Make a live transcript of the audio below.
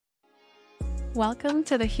Welcome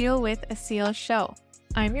to the Heal with Asil show.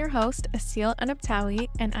 I'm your host, Asil Anaptawi,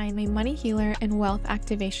 and I'm a money healer and wealth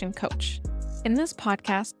activation coach. In this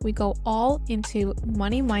podcast, we go all into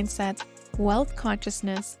money mindset, wealth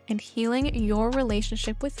consciousness, and healing your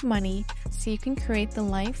relationship with money so you can create the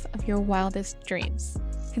life of your wildest dreams.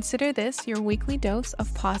 Consider this your weekly dose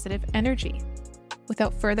of positive energy.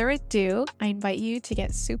 Without further ado, I invite you to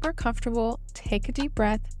get super comfortable, take a deep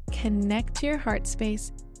breath, connect to your heart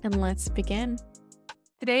space, and let's begin.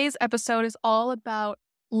 Today's episode is all about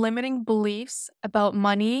limiting beliefs about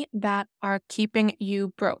money that are keeping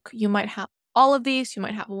you broke. You might have all of these, you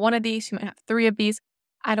might have one of these, you might have three of these.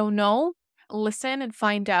 I don't know. Listen and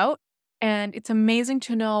find out. And it's amazing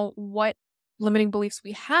to know what limiting beliefs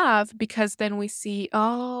we have, because then we see,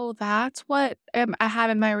 oh, that's what I have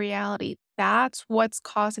in my reality. That's what's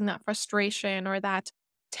causing that frustration or that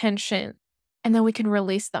tension. And then we can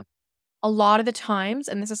release them. A lot of the times,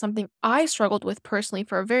 and this is something I struggled with personally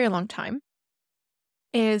for a very long time,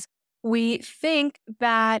 is we think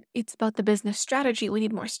that it's about the business strategy. We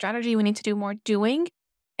need more strategy. We need to do more doing.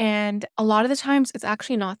 And a lot of the times it's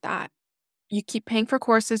actually not that. You keep paying for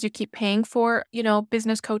courses, you keep paying for,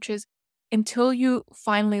 business coaches until you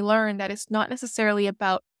finally learn that it's not necessarily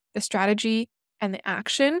about the strategy and the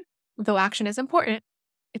action, though action is important.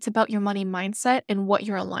 It's about your money mindset and what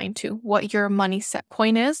you're aligned to, what your money set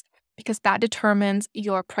point is, because that determines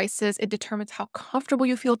your prices. It determines how comfortable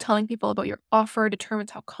you feel telling people about your offer,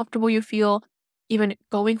 determines how comfortable you feel even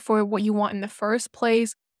going for what you want in the first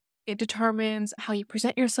place. It determines how you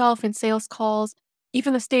present yourself in sales calls,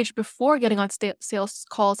 even the stage before getting on sales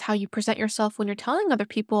calls, how you present yourself when you're telling other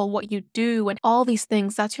people what you do and all these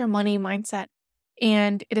things. That's your money mindset.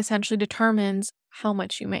 And it essentially determines how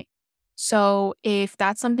much you make. So if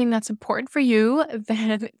that's something that's important for you,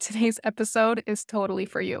 then today's episode is totally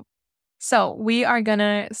for you. So we are going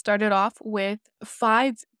to start it off with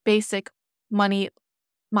 5 basic money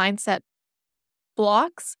mindset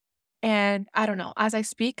blocks. And I don't know, as I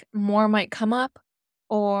speak, more might come up,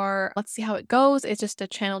 or let's see how it goes. It's just a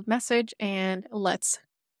channeled message and let's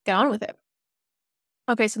get on with it.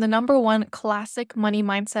 Okay, so the number one classic money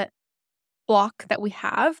mindset block that we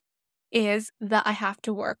have is that I have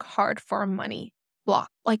to work hard for money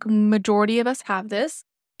block. Like majority of us have this.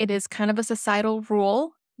 It is kind of a societal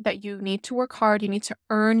rule that you need to work hard. You need to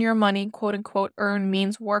earn your money, quote unquote. Earn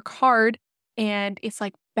means work hard. And it's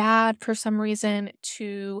like bad for some reason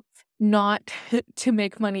to not to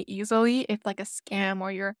make money easily. It's like a scam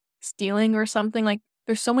or you're stealing or something. Like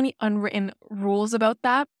there's so many unwritten rules about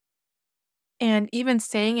that. And even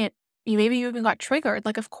saying it, maybe you even got triggered.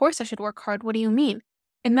 Like, of course I should work hard. What do you mean?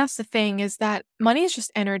 And that's the thing, is that money is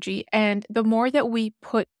just energy. And the more that we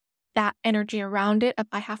put that energy around it,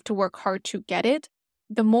 I have to work hard to get it,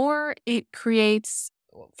 the more it creates,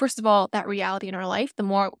 first of all, that reality in our life, the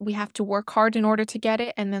more we have to work hard in order to get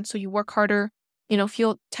it. And then so you work harder,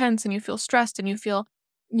 feel tense and you feel stressed and you feel,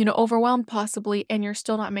 overwhelmed possibly, and you're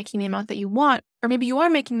still not making the amount that you want. Or maybe you are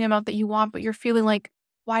making the amount that you want, but you're feeling like,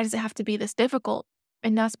 why does it have to be this difficult?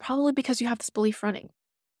 And that's probably because you have this belief running.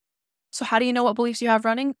 So how do you know what beliefs you have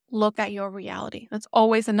running? Look at your reality. That's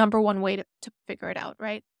always the number one way to figure it out,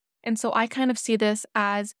 right? And so I kind of see this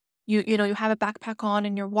as you have a backpack on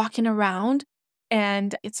and you're walking around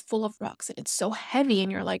and it's full of rocks and it's so heavy and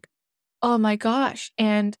you're like, oh my gosh.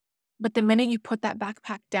 But the minute you put that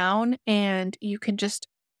backpack down and you can just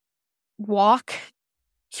walk,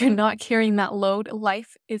 you're not carrying that load.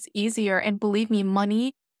 Life is easier. And believe me,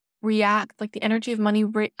 money the energy of money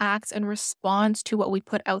reacts and responds to what we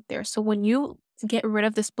put out there. So when you get rid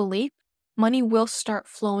of this belief, money will start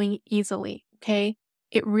flowing easily. Okay.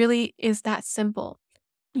 It really is that simple.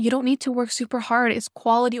 You don't need to work super hard. It's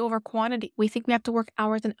quality over quantity. We think we have to work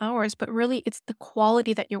hours and hours, but really it's the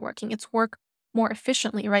quality that you're working. It's work more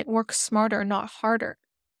efficiently, right? Work smarter, not harder.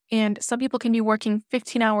 And some people can be working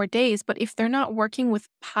 15-hour days, but if they're not working with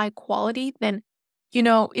high quality, then,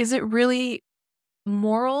 is it really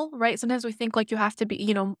moral, right? Sometimes we think like you have to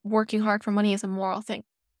be, working hard for money is a moral thing.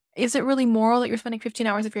 Is it really moral that you're spending 15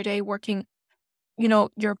 hours of your day working,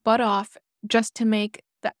 your butt off just to make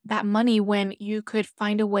that money when you could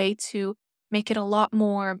find a way to make it a lot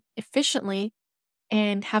more efficiently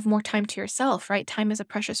and have more time to yourself, right? Time is a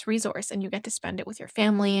precious resource and you get to spend it with your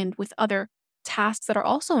family and with other tasks that are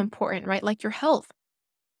also important, right? Like your health.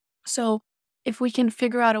 So if we can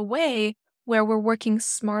figure out a way where we're working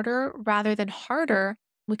smarter rather than harder,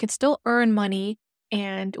 we can still earn money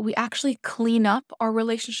and we actually clean up our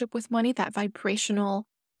relationship with money, that vibrational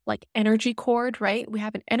like energy cord, right? We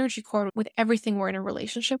have an energy cord with everything we're in a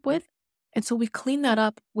relationship with. And so we clean that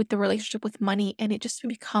up with the relationship with money and it just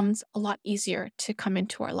becomes a lot easier to come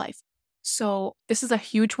into our life. So this is a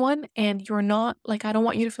huge one. And you're not like, I don't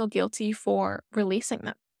want you to feel guilty for releasing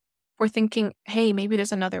them, for thinking, hey, maybe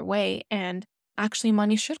there's another way. And actually,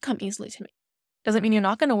 money should come easily to me. Doesn't mean you're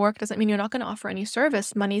not going to work. Doesn't mean you're not going to offer any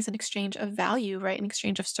service. Money is an exchange of value, right? An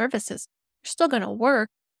exchange of services. You're still going to work.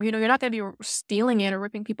 You're not going to be stealing it or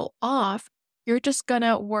ripping people off. You're just going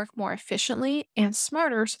to work more efficiently and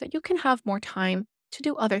smarter so that you can have more time to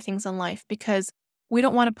do other things in life, because we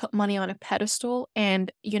don't want to put money on a pedestal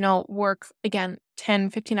and, work again 10,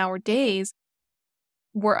 15-hour days.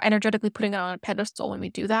 We're energetically putting it on a pedestal when we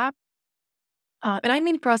do that. And I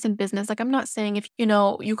mean for us in business, like I'm not saying if,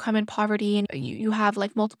 you come in poverty and you have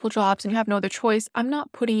like multiple jobs and you have no other choice, I'm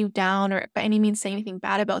not putting you down or by any means saying anything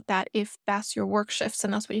bad about that if that's your work shifts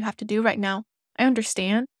and that's what you have to do right now. I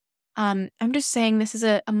understand. I'm just saying this is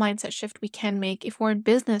a mindset shift we can make if we're in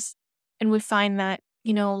business and we find that,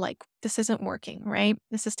 like this isn't working, right?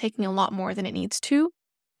 This is taking a lot more than it needs to.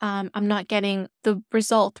 I'm not getting the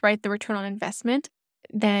result, right? The return on investment.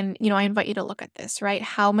 Then, I invite you to look at this, right?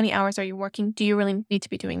 How many hours are you working? Do you really need to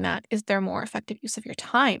be doing that? Is there more effective use of your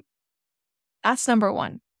time? That's number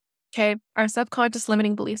one. Okay. Our subconscious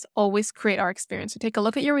limiting beliefs always create our experience. So take a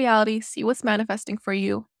look at your reality, see what's manifesting for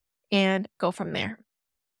you, and go from there.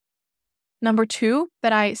 Number two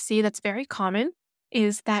that I see that's very common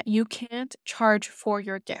is that you can't charge for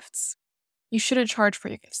your gifts. You shouldn't charge for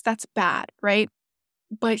your gifts. That's bad, right?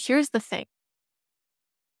 But here's the thing.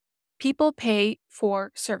 People pay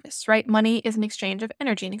for service, right? Money is an exchange of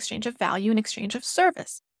energy, an exchange of value, an exchange of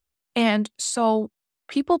service. And so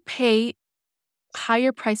people pay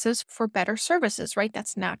higher prices for better services, right?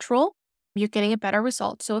 That's natural. You're getting a better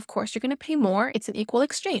result. So, of course, you're going to pay more. It's an equal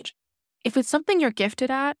exchange. If it's something you're gifted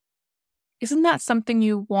at, isn't that something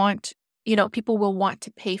you want, people will want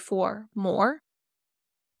to pay for more?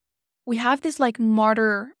 We have this like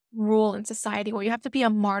martyr rule in society where you have to be a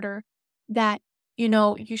martyr that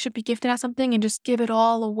you should be gifted at something and just give it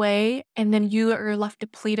all away. And then you are left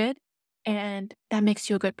depleted. And that makes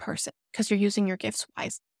you a good person because you're using your gifts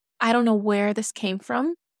wise. I don't know where this came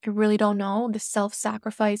from. I really don't know. The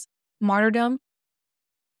self-sacrifice, martyrdom.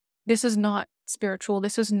 This is not spiritual.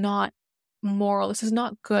 This is not moral. This is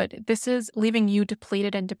not good. This is leaving you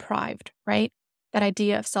depleted and deprived, right? That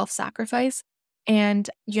idea of self-sacrifice. And,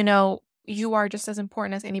 you are just as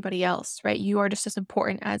important as anybody else, right? You are just as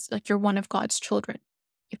important as like you're one of God's children,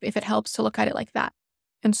 if it helps to look at it like that.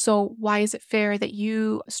 And so why is it fair that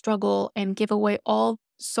you struggle and give away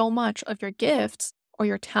so much of your gifts or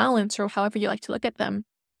your talents or however you like to look at them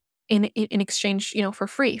in exchange, for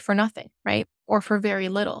free, for nothing, right? Or for very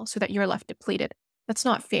little so that you're left depleted? That's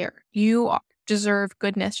not fair. You deserve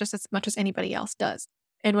goodness just as much as anybody else does.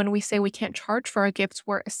 And when we say we can't charge for our gifts,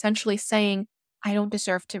 we're essentially saying, I don't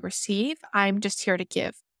deserve to receive. I'm just here to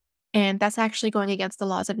give. And that's actually going against the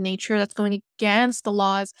laws of nature. That's going against the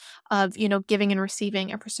laws of, giving and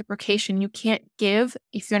receiving and reciprocation. You can't give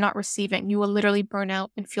if you're not receiving. You will literally burn out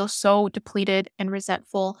and feel so depleted and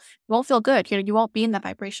resentful. You won't feel good. You won't be in that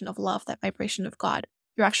vibration of love, that vibration of God.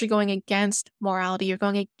 You're actually going against morality. You're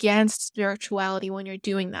going against spirituality when you're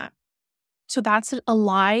doing that. So that's a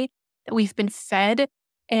lie that we've been fed.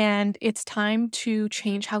 And it's time to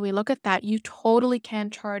change how we look at that. You totally can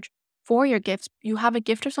charge for your gifts. You have a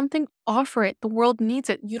gift or something, offer it. The world needs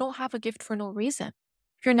it. You don't have a gift for no reason.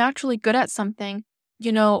 If you're naturally good at something,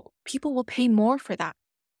 people will pay more for that.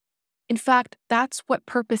 In fact, that's what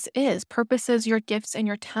purpose is. Purpose is your gifts and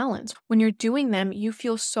your talents. When you're doing them, you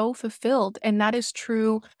feel so fulfilled. And that is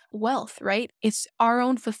true wealth, right? It's our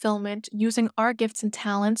own fulfillment using our gifts and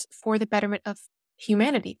talents for the betterment of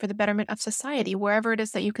humanity, for the betterment of society, wherever it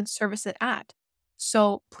is that you can service it at.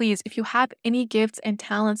 So please, if you have any gifts and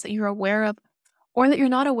talents that you're aware of or that you're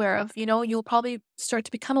not aware of, you'll probably start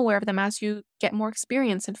to become aware of them as you get more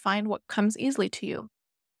experience and find what comes easily to you.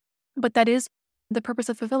 But that is the purpose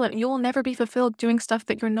of fulfillment. You will never be fulfilled doing stuff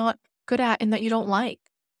that you're not good at and that you don't like.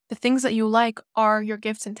 The things that you like are your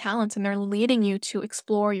gifts and talents, and they're leading you to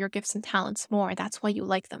explore your gifts and talents more. That's why you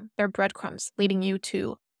like them. They're breadcrumbs leading you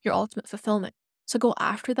to your ultimate fulfillment. So go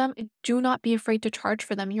after them and do not be afraid to charge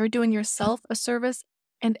for them. You're doing yourself a service,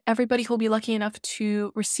 and everybody who will be lucky enough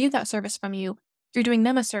to receive that service from you, you're doing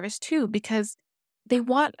them a service too, because they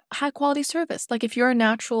want high quality service. Like if you're a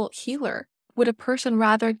natural healer, would a person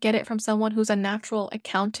rather get it from someone who's a natural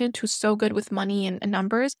accountant who's so good with money and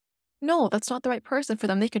numbers? No, that's not the right person for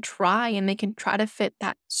them. They could try and they can try to fit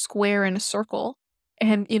that square in a circle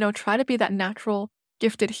and, try to be that natural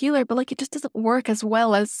gifted healer, but like it just doesn't work as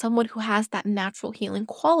well as someone who has that natural healing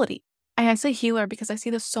quality. And I say healer because I see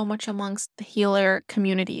this so much amongst the healer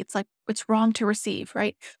community. It's like, it's wrong to receive,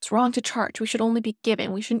 right? It's wrong to charge. We should only be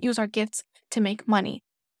given. We shouldn't use our gifts to make money.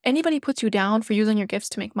 anybody puts you down for using your gifts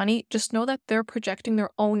to make money, just know that they're projecting their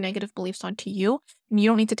own negative beliefs onto you, and you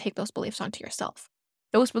don't need to take those beliefs onto yourself.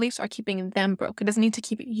 Those beliefs are keeping them broke. It doesn't need to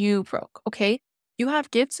keep you broke, okay? You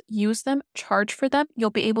have gifts, use them, charge for them. You'll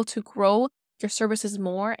be able to grow your services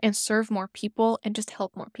more and serve more people and just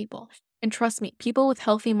help more people. And trust me, people with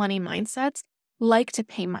healthy money mindsets like to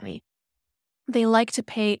pay money. They like to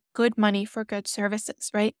pay good money for good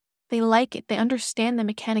services, right? They like it. They understand the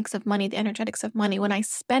mechanics of money, the energetics of money. When I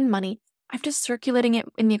spend money, I'm just circulating it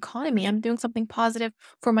in the economy. I'm doing something positive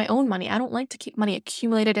for my own money. I don't like to keep money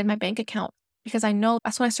accumulated in my bank account because I know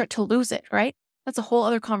that's when I start to lose it, right? That's a whole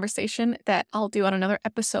other conversation that I'll do on another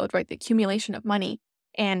episode, right? The accumulation of money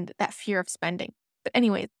and that fear of spending. But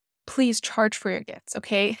anyway, please charge for your gifts,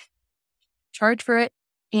 okay? Charge for it,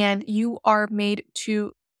 and you are made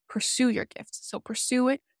to pursue your gifts. So pursue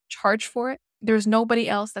it, charge for it. There's nobody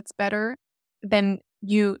else that's better than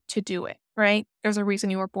you to do it, right? There's a reason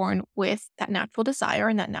you were born with that natural desire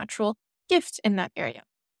and that natural gift in that area.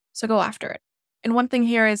 So go after it. And one thing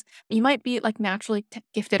here is you might be like naturally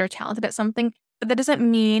gifted or talented at something, but that doesn't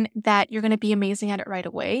mean that you're going to be amazing at it right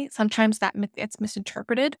away. Sometimes it's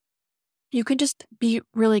misinterpreted. You can just be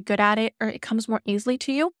really good at it, or it comes more easily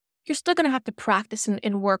to you. You're still going to have to practice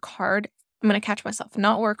and work hard. I'm going to catch myself,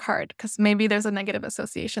 not work hard, because maybe there's a negative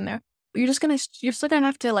association there. But you're still going to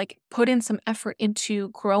have to like put in some effort into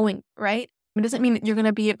growing, right? It doesn't mean that you're going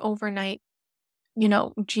to be an overnight,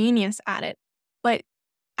 genius at it. But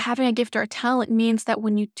having a gift or a talent means that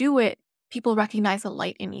when you do it, people recognize the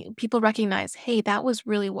light in you. People recognize, hey, that was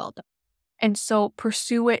really well done. And so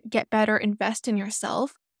pursue it, get better, invest in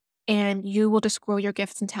yourself, and you will just grow your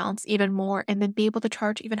gifts and talents even more and then be able to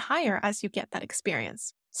charge even higher as you get that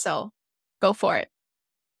experience. So go for it.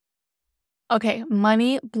 Okay,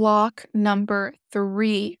 money block number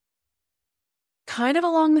 3. Kind of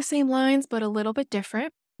along the same lines, but a little bit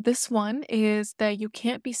different. This one is that you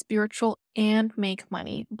can't be spiritual and make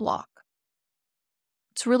money block.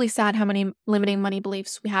 It's really sad how many limiting money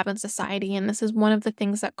beliefs we have in society. And this is one of the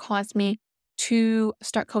things that caused me to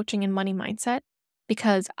start coaching in money mindset,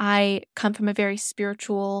 because I come from a very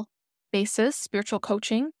spiritual basis, spiritual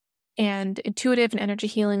coaching and intuitive and energy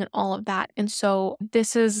healing and all of that. And so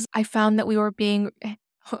I found that we were being,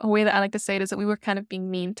 a way that I like to say it is that we were kind of being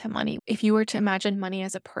mean to money. If you were to imagine money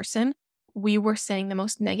as a person, we were saying the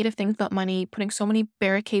most negative things about money, putting so many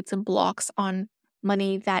barricades and blocks on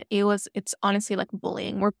money that it's honestly like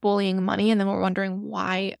bullying. We're bullying money, and then we're wondering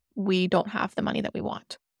why we don't have the money that we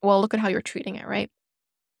want. Well, look at how you're treating it, right?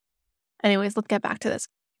 Anyways, let's get back to this.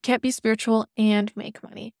 Can't be spiritual and make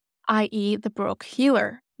money, i.e. the broke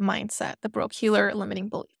healer mindset, the broke healer limiting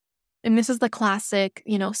belief. And this is the classic,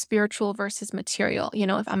 spiritual versus material.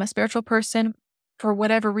 If I'm a spiritual person, for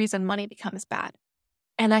whatever reason, money becomes bad.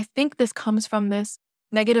 And I think this comes from this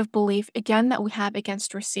negative belief, again, that we have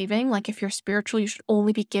against receiving. Like if you're spiritual, you should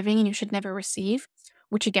only be giving and you should never receive,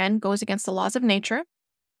 which again goes against the laws of nature.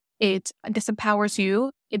 It disempowers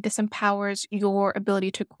you. It disempowers your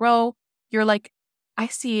ability to grow. I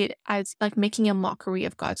see it as like making a mockery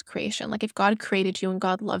of God's creation. Like if God created you and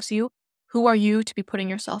God loves you, who are you to be putting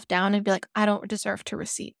yourself down and be like, I don't deserve to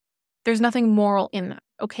receive? There's nothing moral in that.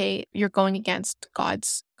 Okay, you're going against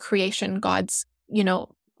God's creation, God's,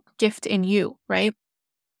 gift in you, right?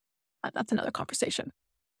 That's another conversation.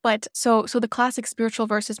 But so the classic spiritual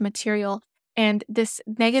versus material and this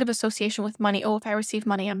negative association with money. Oh, if I receive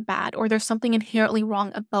money, I'm bad. Or there's something inherently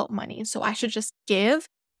wrong about money. So I should just give.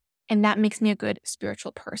 And that makes me a good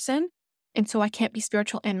spiritual person. And so I can't be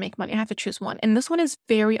spiritual and make money. I have to choose one. And this one is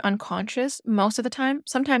very unconscious most of the time.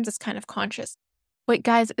 Sometimes it's kind of conscious. But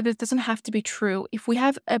guys, this doesn't have to be true. If we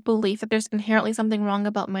have a belief that there's inherently something wrong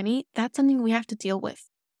about money, that's something we have to deal with.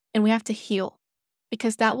 And we have to heal.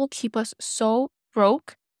 Because that will keep us so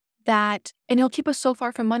broke and it'll keep us so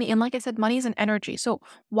far from money. And like I said, money is an energy. So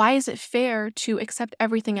why is it fair to accept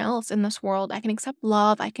everything else in this world? I can accept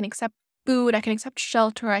love. I can accept food. I can accept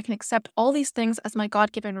shelter. I can accept all these things as my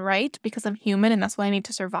God-given right because I'm human and that's what I need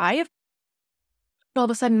to survive. But all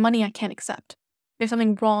of a sudden, money I can't accept. There's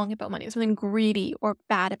something wrong about money. There's something greedy or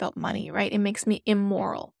bad about money, right? It makes me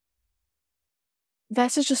immoral.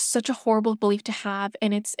 This is just such a horrible belief to have.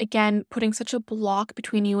 And it's, again, putting such a block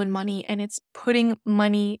between you and money, and it's putting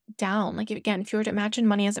money down. Like, again, if you were to imagine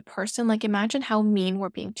money as a person, like imagine how mean we're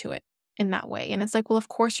being to it in that way. And it's like, well, of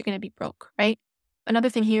course you're going to be broke, right? Another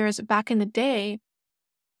thing here is back in the day,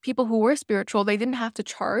 people who were spiritual, they didn't have to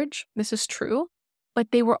charge. This is true.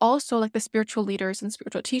 But they were also like the spiritual leaders and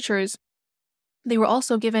spiritual teachers. They were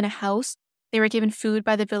also given a house. They were given food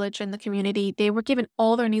by the village and the community. They were given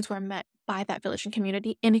all their needs were met by that village and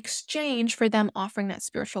community in exchange for them offering that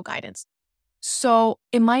spiritual guidance. So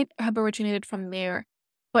it might have originated from there.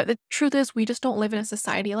 But the truth is, we just don't live in a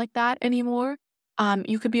society like that anymore.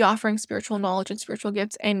 You could be offering spiritual knowledge and spiritual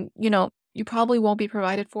gifts, and you probably won't be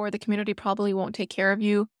provided for. The community probably won't take care of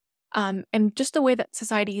you. And just the way that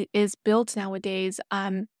society is built nowadays,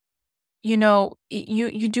 you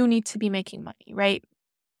do need to be making money, right?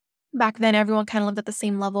 Back then, everyone kind of lived at the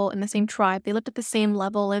same level in the same tribe. They lived at the same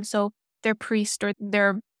level, and so their priest or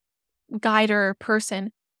their guide or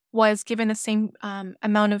person was given the same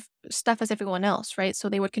amount of stuff as everyone else, right? So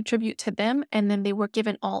they would contribute to them, and then they were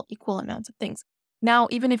given all equal amounts of things. Now,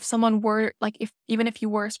 even if someone were like, if even if you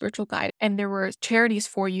were a spiritual guide and there were charities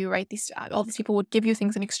for you, right? These all these people would give you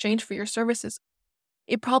things in exchange for your services.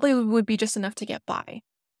 It probably would be just enough to get by.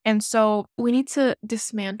 And so we need to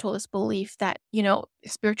dismantle this belief that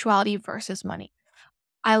spirituality versus money.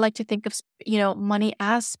 I like to think of money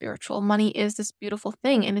as spiritual. Money is this beautiful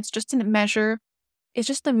thing, and it's just a measure. It's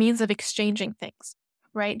just a means of exchanging things,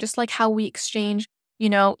 right? Just like how we exchange,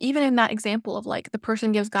 even in that example of like the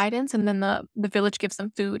person gives guidance and then the village gives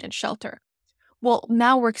them food and shelter. Well,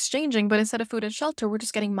 now we're exchanging, but instead of food and shelter, we're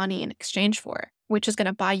just getting money in exchange for it, which is going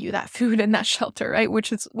to buy you that food and that shelter, right?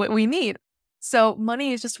 Which is what we need. So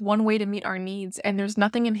money is just one way to meet our needs, and there's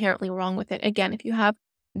nothing inherently wrong with it. Again, if you have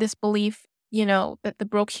this belief, that the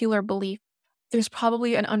broke healer belief, there's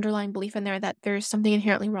probably an underlying belief in there that there's something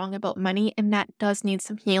inherently wrong about money, and that does need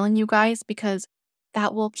some healing, you guys, because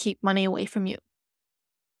that will keep money away from you.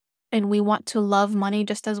 And we want to love money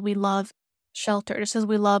just as we love shelter, just as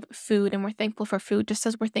we love food and we're thankful for food, just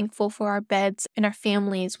as we're thankful for our beds and our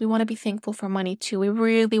families. We want to be thankful for money too. We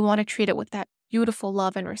really want to treat it with that beautiful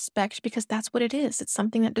love and respect because that's what it is. It's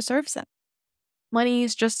something that deserves it. Money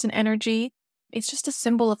is just an energy. It's just a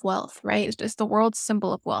symbol of wealth, right? It's just the world's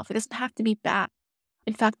symbol of wealth. It doesn't have to be bad.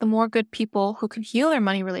 In fact, the more good people who can heal their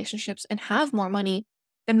money relationships and have more money,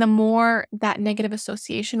 then the more that negative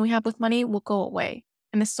association we have with money will go away.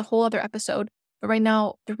 And this is a whole other episode. But right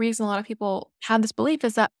now, the reason a lot of people have this belief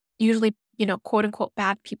is that usually, quote unquote,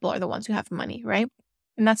 bad people are the ones who have money, right?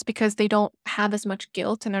 And that's because they don't have as much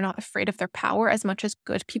guilt and they're not afraid of their power as much as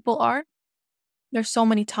good people are. There's so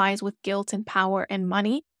many ties with guilt and power and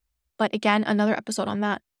money. But again, another episode on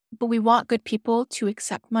that. But we want good people to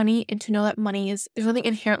accept money and to know that there's nothing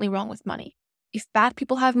inherently wrong with money. If bad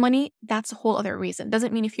people have money, that's a whole other reason.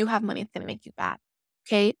 Doesn't mean if you have money, it's going to make you bad.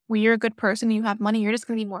 Okay? When you're a good person and you have money, you're just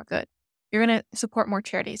going to be more good. You're going to support more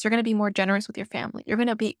charities. You're going to be more generous with your family. You're going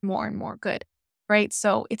to be more and more good, right?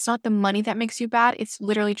 So it's not the money that makes you bad. It's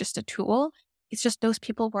literally just a tool. It's just those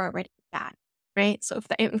people were already bad, right? So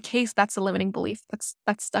in case that's a limiting belief that's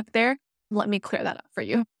stuck there, let me clear that up for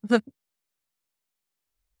you.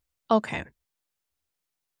 Okay.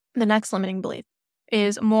 The next limiting belief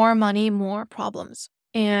is more money, more problems.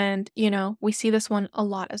 And, we see this one a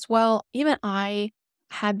lot as well. Even I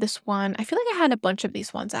had this one. I feel like I had a bunch of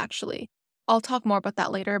these ones actually. I'll talk more about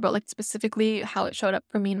that later, but like specifically how it showed up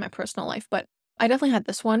for me in my personal life. But I definitely had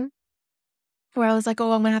this one where I was like,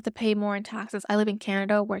 oh, I'm going to have to pay more in taxes. I live in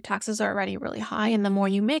Canada where taxes are already really high. And the more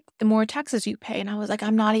you make, the more taxes you pay. And I was like,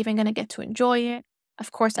 I'm not even going to get to enjoy it.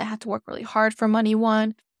 Of course, I had to work really hard for money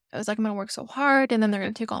one. I was like, I'm going to work so hard and then they're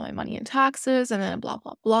going to take all my money in taxes and then blah,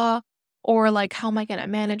 blah, blah. Or like, how am I going to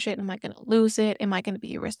manage it? Am I going to lose it? Am I going to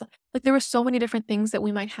be a risk? Like there were so many different things that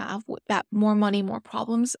we might have with that more money, more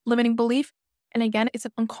problems limiting belief. And again, it's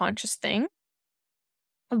an unconscious thing,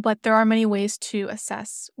 but there are many ways to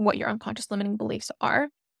assess what your unconscious limiting beliefs are.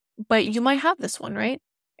 But you might have this one, right?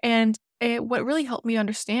 And what really helped me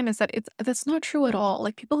understand is that that's not true at all.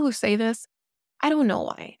 Like people who say this, I don't know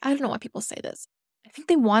why. I don't know why people say this. I think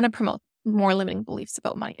they want to promote more limiting beliefs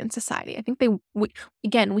about money in society. I think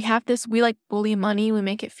we have this, we like bully money, we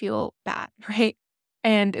make it feel bad, right?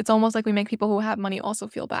 And it's almost like we make people who have money also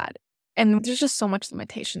feel bad. And there's just so much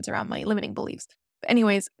limitations around money, limiting beliefs. But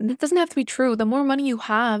anyways, it doesn't have to be true. The more money you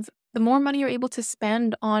have, the more money you're able to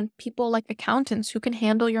spend on people like accountants who can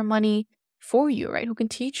handle your money for you, right? Who can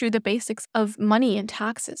teach you the basics of money and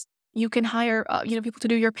taxes. You can hire, people to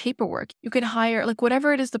do your paperwork. You can hire, like,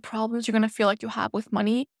 whatever it is, the problems you're going to feel like you have with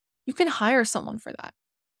money, you can hire someone for that.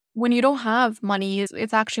 When you don't have money,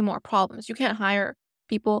 it's actually more problems. You can't hire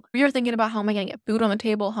people. You're thinking about how am I going to get food on the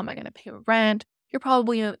table? How am I going to pay rent? You're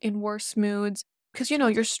probably in worse moods because,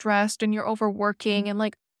 you're stressed and you're overworking and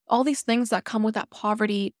like all these things that come with that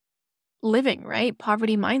poverty living, right?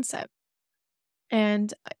 Poverty mindset.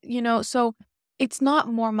 And, so it's not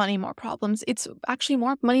more money, more problems. It's actually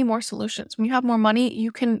more money, more solutions. When you have more money,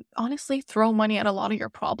 you can honestly throw money at a lot of your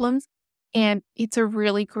problems. And it's a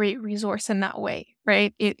really great resource in that way,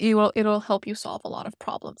 right? It'll help you solve a lot of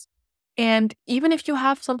problems. And even if you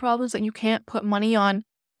have some problems that you can't put money on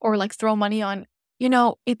or like throw money on,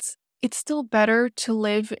 it's still better to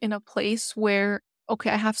live in a place where, okay,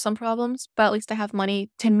 I have some problems, but at least I have money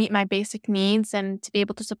to meet my basic needs and to be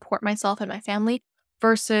able to support myself and my family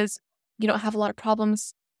versus, have a lot of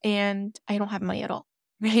problems and I don't have money at all,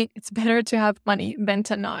 right? It's better to have money than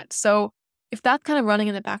to not. So if that's kind of running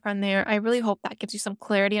in the background there, I really hope that gives you some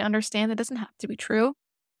clarity and understand it doesn't have to be true.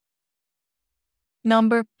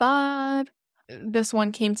 Number 5, this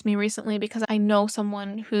one came to me recently because I know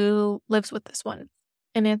someone who lives with this one.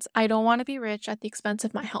 And it's, I don't want to be rich at the expense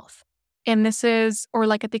of my health. And this is, or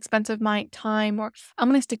like at the expense of my time, or I'm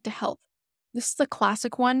going to stick to health. This is the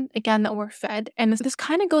classic one, again, that we're fed. And this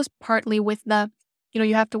kind of goes partly with the,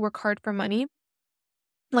 you have to work hard for money.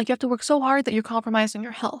 Like you have to work so hard that you're compromising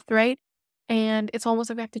your health, right? And it's almost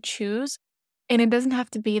like we have to choose. And it doesn't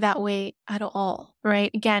have to be that way at all,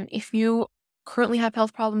 right? Again, if you currently have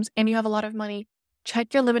health problems and you have a lot of money,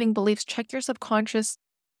 check your limiting beliefs, check your subconscious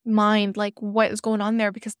mind, like what is going on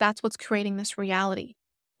there, because that's what's creating this reality.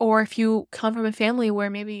 Or if you come from a family where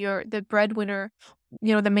maybe you're the breadwinner,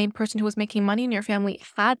 the main person who was making money in your family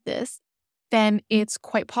had this, then it's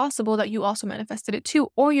quite possible that you also manifested it too.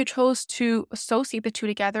 Or you chose to associate the two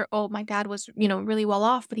together. Oh, my dad was, really well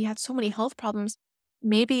off, but he had so many health problems.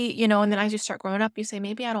 Maybe, and then as you start growing up, you say,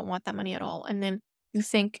 maybe I don't want that money at all. And then you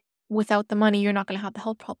think without the money, you're not going to have the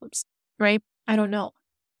health problems, right? I don't know.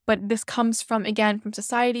 But this comes from, again, from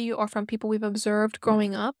society or from people we've observed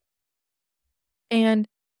growing up. And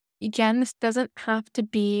again, this doesn't have to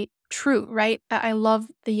be true, right? I love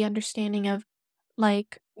the understanding of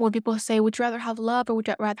like when people say, would you rather have love or would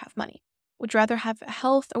you rather have money? Would you rather have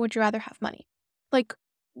health or would you rather have money? Like,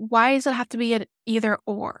 why does it have to be an either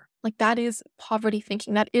or? Like, that is poverty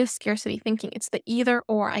thinking. That is scarcity thinking. It's the either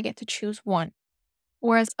or. I get to choose one.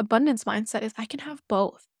 Whereas abundance mindset is I can have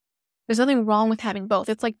both. There's nothing wrong with having both.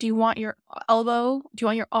 It's like, do you want your elbow? Do you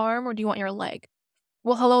want your arm or do you want your leg?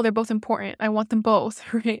 Well, hello, they're both important. I want them both,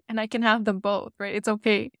 right? And I can have them both, right? It's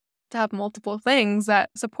okay to have multiple things that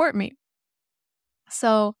support me.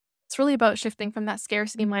 So it's really about shifting from that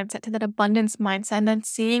scarcity mindset to that abundance mindset and then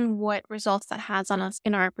seeing what results that has on us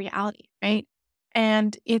in our reality, right?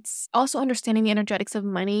 And it's also understanding the energetics of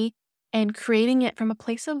money and creating it from a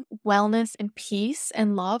place of wellness and peace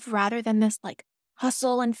and love rather than this like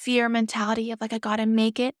hustle and fear mentality of like, I gotta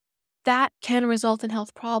make it. That can result in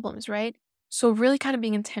health problems, right? So really kind of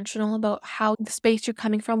being intentional about how the space you're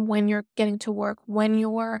coming from when you're getting to work, when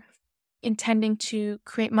you're intending to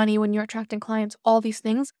create money, when you're attracting clients, all these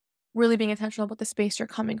things, really being intentional about the space you're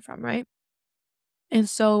coming from, right? And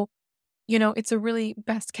so, it's a really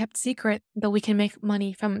best kept secret that we can make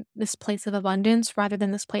money from this place of abundance rather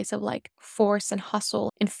than this place of like force and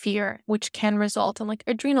hustle and fear, which can result in like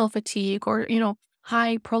adrenal fatigue or,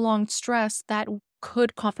 high prolonged stress that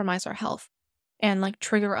could compromise our health and like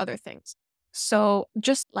trigger other things. So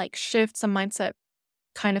just like shift some mindset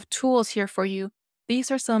kind of tools here for you.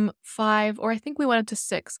 These are some 5, or I think we went up to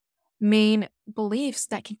 6 main beliefs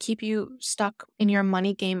that can keep you stuck in your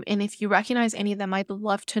money game. And if you recognize any of them, I'd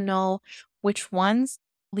love to know which ones.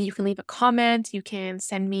 You can leave a comment. You can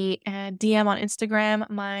send me a DM on Instagram.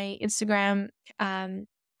 My Instagram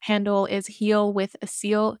handle is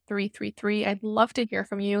healwithacil333. I'd love to hear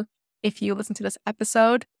from you if you listen to this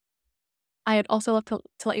episode. I'd also love to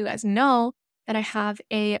let you guys know that I have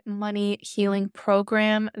a money healing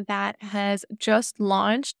program that has just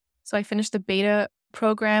launched. So I finished the beta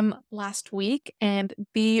program last week and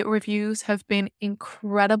the reviews have been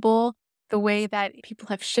incredible. The way that people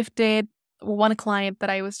have shifted. One client that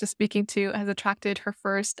I was just speaking to has attracted her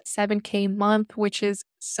first 7K month, which is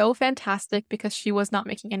so fantastic because she was not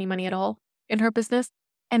making any money at all in her business.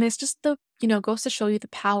 And it's just goes to show you the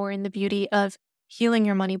power and the beauty of healing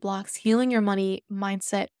your money blocks, healing your money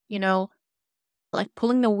mindset, like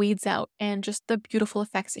pulling the weeds out and just the beautiful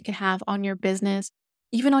effects it can have on your business,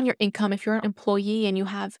 even on your income. If you're an employee and you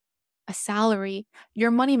have a salary,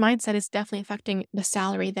 your money mindset is definitely affecting the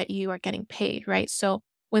salary that you are getting paid, right? So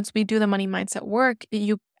once we do the money mindset work,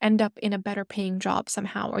 you end up in a better paying job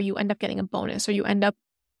somehow, or you end up getting a bonus, or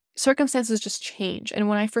circumstances just change. And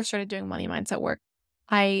when I first started doing money mindset work,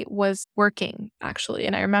 I was working actually.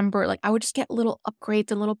 And I remember like I would just get little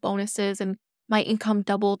upgrades and little bonuses and my income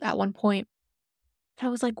doubled at one point. And I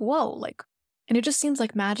was like, whoa, and it just seems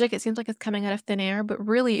like magic. It seems like it's coming out of thin air, but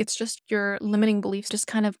really it's just your limiting beliefs just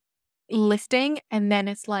kind of lifting. And then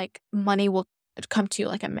it's like money will come to you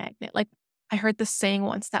like a magnet. Like I heard this saying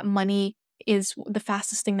once that money is the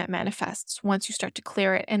fastest thing that manifests once you start to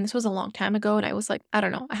clear it. And this was a long time ago. And I was like, I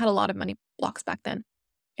don't know. I had a lot of money blocks back then.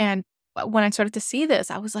 And when I started to see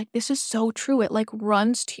this, I was like, this is so true. It like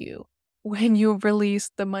runs to you when you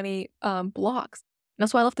release the money blocks.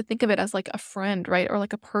 that's why I love to think of it as like a friend, right? Or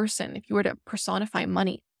like a person, if you were to personify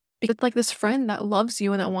money. Because it's like this friend that loves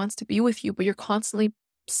you and that wants to be with you, but you're constantly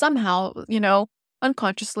somehow,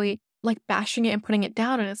 unconsciously like bashing it and putting it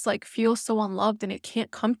down. And it's like feels so unloved and it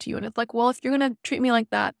can't come to you. And it's like, well, if you're going to treat me like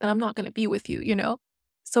that, then I'm not going to be with you?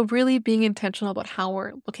 So really being intentional about how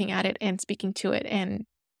we're looking at it and speaking to it and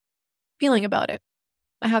feeling about it.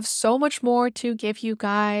 I have so much more to give you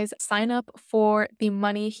guys. Sign up for the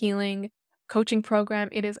Money Healing coaching program.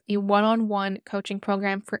 It is a one-on-one coaching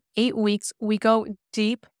program for 8 weeks. We go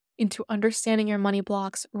deep into understanding your money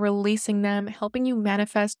blocks, releasing them, helping you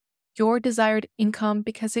manifest your desired income,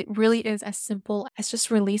 because it really is as simple as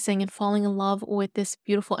just releasing and falling in love with this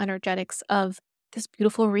beautiful energetics of this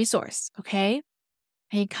beautiful resource, okay?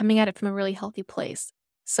 And coming at it from a really healthy place.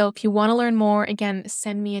 So if you want to learn more, again,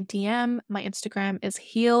 send me a DM. My Instagram is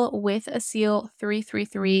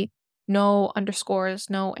healwithaseal333. No underscores,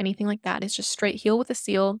 no anything like that. It's just straight heal with a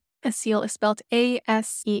seal. A seal is spelled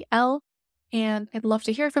ASEL. And I'd love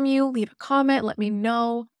to hear from you. Leave a comment. Let me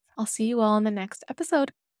know. I'll see you all in the next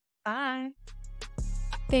episode. Bye.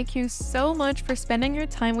 Thank you so much for spending your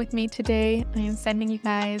time with me today. I am sending you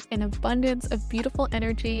guys an abundance of beautiful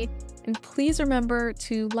energy. And please remember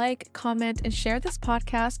to like, comment, and share this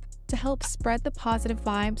podcast to help spread the positive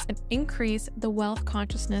vibes and increase the wealth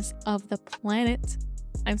consciousness of the planet.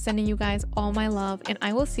 I'm sending you guys all my love, and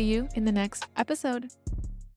I will see you in the next episode.